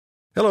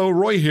Hello,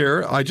 Roy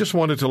here. I just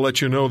wanted to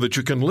let you know that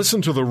you can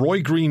listen to The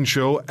Roy Green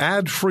Show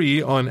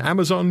ad-free on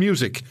Amazon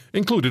Music,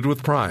 included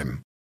with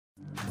Prime.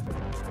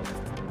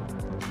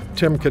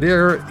 Tim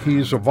Kadir,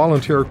 he's a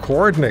volunteer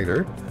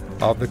coordinator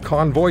of the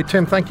convoy.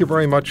 Tim, thank you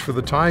very much for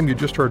the time. You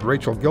just heard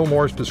Rachel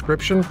Gilmore's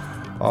description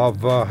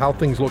of how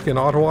things look in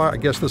Ottawa. I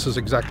guess this is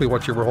exactly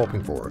what you were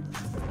hoping for.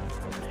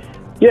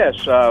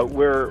 Yes,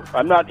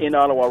 I'm not in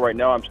Ottawa right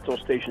now. I'm still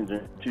stationed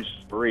in Sault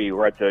Ste. Marie.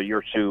 We're at the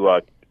Your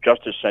Sioux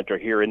Justice Center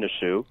here in the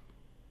Sioux.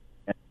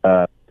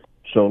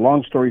 So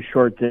long story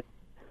short,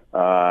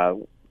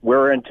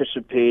 we're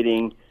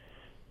anticipating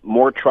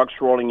more trucks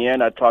rolling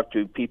in. I talked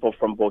to people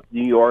from both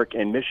New York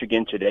and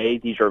Michigan today.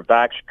 These are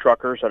VAX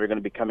truckers that are going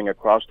to be coming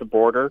across the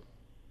border,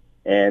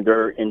 and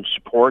they're in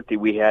support.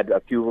 We had a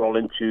few roll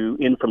in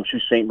from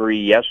Sault Ste.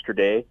 Marie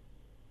yesterday.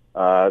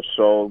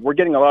 So we're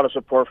getting a lot of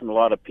support from a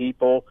lot of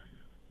people.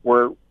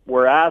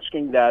 We're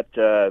asking that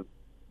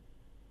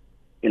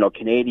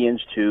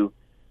Canadians to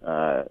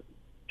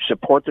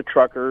support the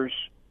truckers.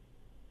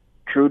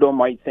 Trudeau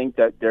might think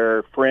that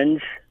they're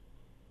fringe,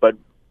 but,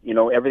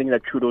 everything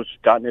that Trudeau's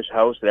got in his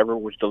house, that ever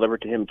was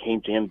delivered to him,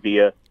 came to him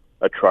via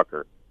a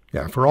trucker.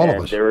 Yeah, for all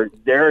of us.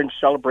 They're in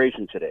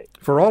celebration today.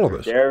 For all of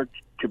us. They're there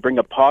to bring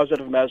a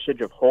positive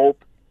message of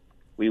hope.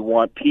 We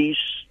want peace.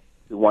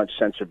 We want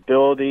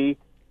sensibility.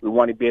 We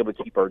want to be able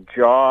to keep our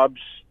jobs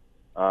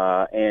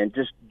and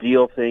just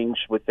deal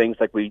with things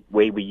like we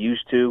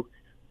used to,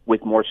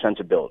 with more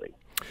sensibility.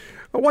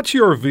 What's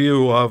your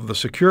view of the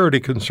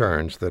security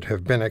concerns that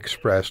have been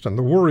expressed and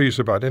the worries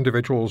about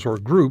individuals or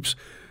groups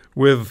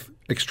with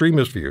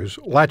extremist views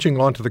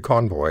latching onto the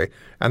convoy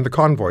and the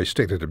convoy's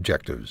stated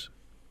objectives?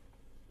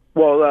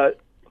 Well,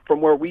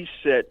 from where we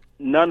sit,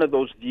 none of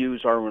those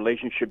views are in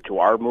relationship to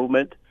our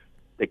movement.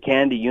 The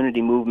Canada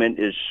Unity movement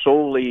is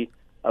solely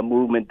a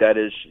movement that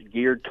is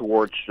geared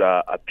towards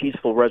a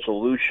peaceful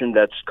resolution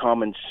that's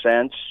common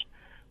sense.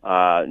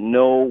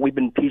 No, we've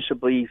been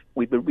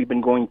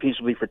going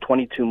peaceably for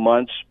 22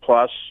 months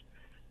plus,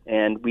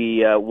 and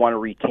we want to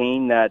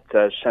retain that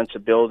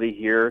sensibility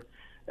here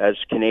as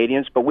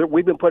Canadians. But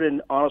we've been put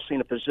honestly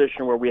in a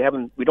position where we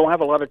don't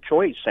have a lot of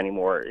choice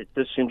anymore. It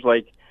just seems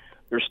like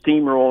they're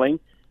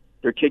steamrolling.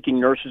 They're kicking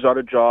nurses out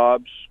of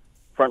jobs,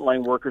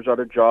 frontline workers out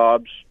of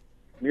jobs,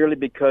 merely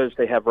because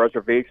they have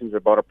reservations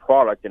about a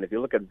product. And if you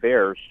look at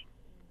VAERS,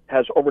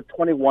 has over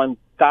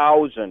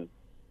 21,000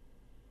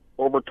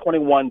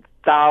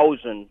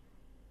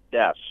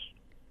 deaths.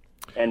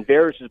 And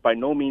VAERS is by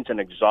no means an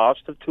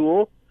exhaustive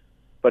tool,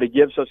 but it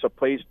gives us a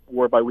place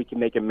whereby we can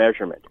make a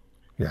measurement.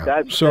 Yeah.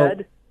 That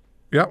said...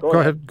 Yeah, go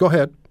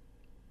ahead.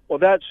 Well,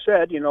 that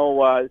said,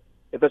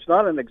 if it's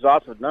not an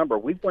exhaustive number,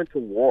 we went to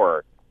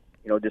war.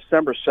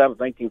 December 7th,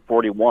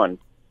 1941,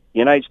 the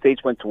United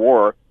States went to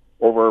war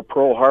over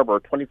Pearl Harbor,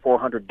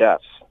 2,400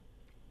 deaths.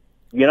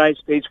 The United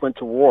States went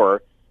to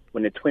war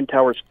when the Twin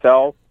Towers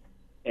fell,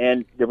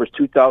 and there was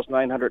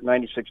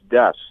 2,996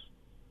 deaths.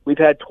 We've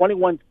had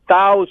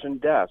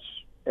 21,000 deaths,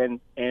 and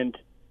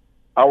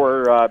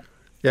our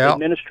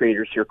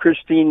administrators here,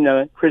 Christine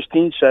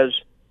says,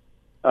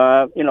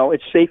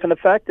 it's safe and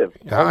effective.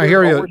 Yeah, I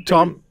hear you,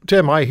 Tim.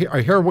 I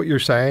hear what you're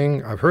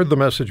saying. I've heard the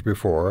message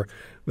before.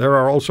 There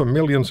are also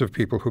millions of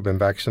people who've been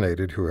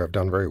vaccinated who have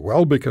done very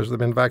well because they've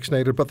been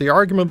vaccinated. But the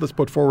argument that's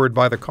put forward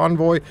by the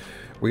convoy,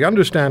 we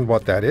understand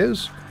what that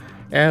is.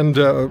 And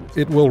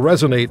it will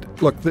resonate.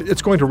 Look,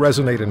 it's going to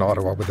resonate in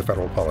Ottawa with the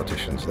federal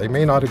politicians. They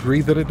may not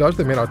agree that it does.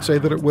 They may not say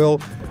that it will,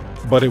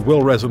 but it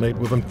will resonate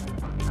with them.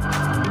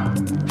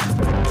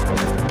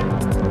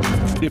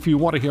 If you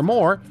want to hear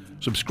more,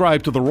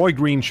 subscribe to The Roy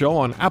Green Show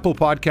on Apple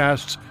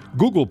Podcasts,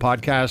 Google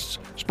Podcasts,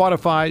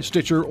 Spotify,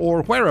 Stitcher,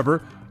 or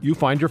wherever you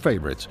find your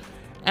favorites.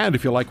 And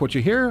if you like what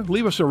you hear,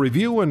 leave us a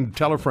review and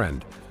tell a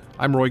friend.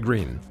 I'm Roy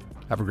Green.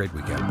 Have a great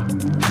weekend.